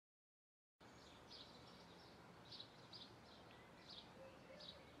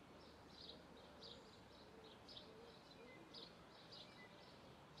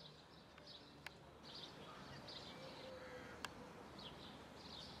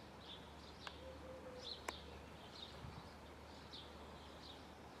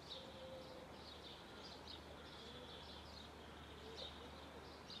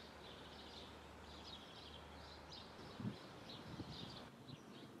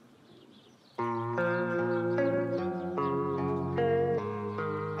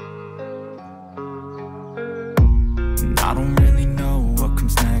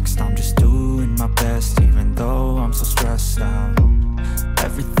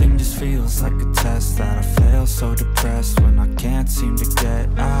feels like a test that I fail, so depressed when I can't seem to get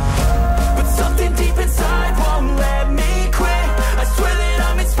out. But something deep inside won't let me quit. I swear that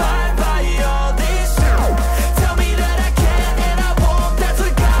I'm inspired by all this shit. Tell me that I can and I won't, that's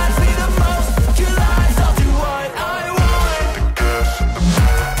what guides me the most. Your lies, I'll do what I want.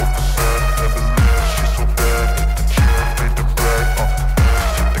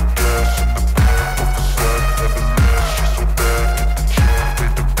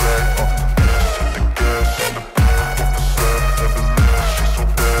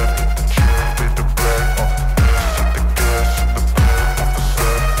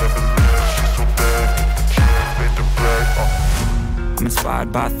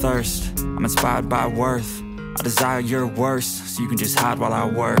 By thirst, I'm inspired by worth. I desire your worst, so you can just hide while I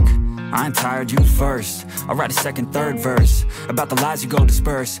work. I ain't tired, you first. I'll write a second, third verse about the lies you go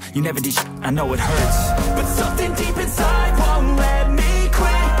disperse. You never did shit, I know it hurts. But something deep inside won't let me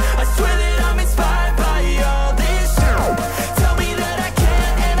quit. I swear that I'm inspired by all this shit. Tell me that I can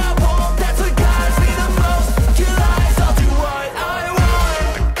and I won't, that's what guides me the most. Your lies, I'll do what I want.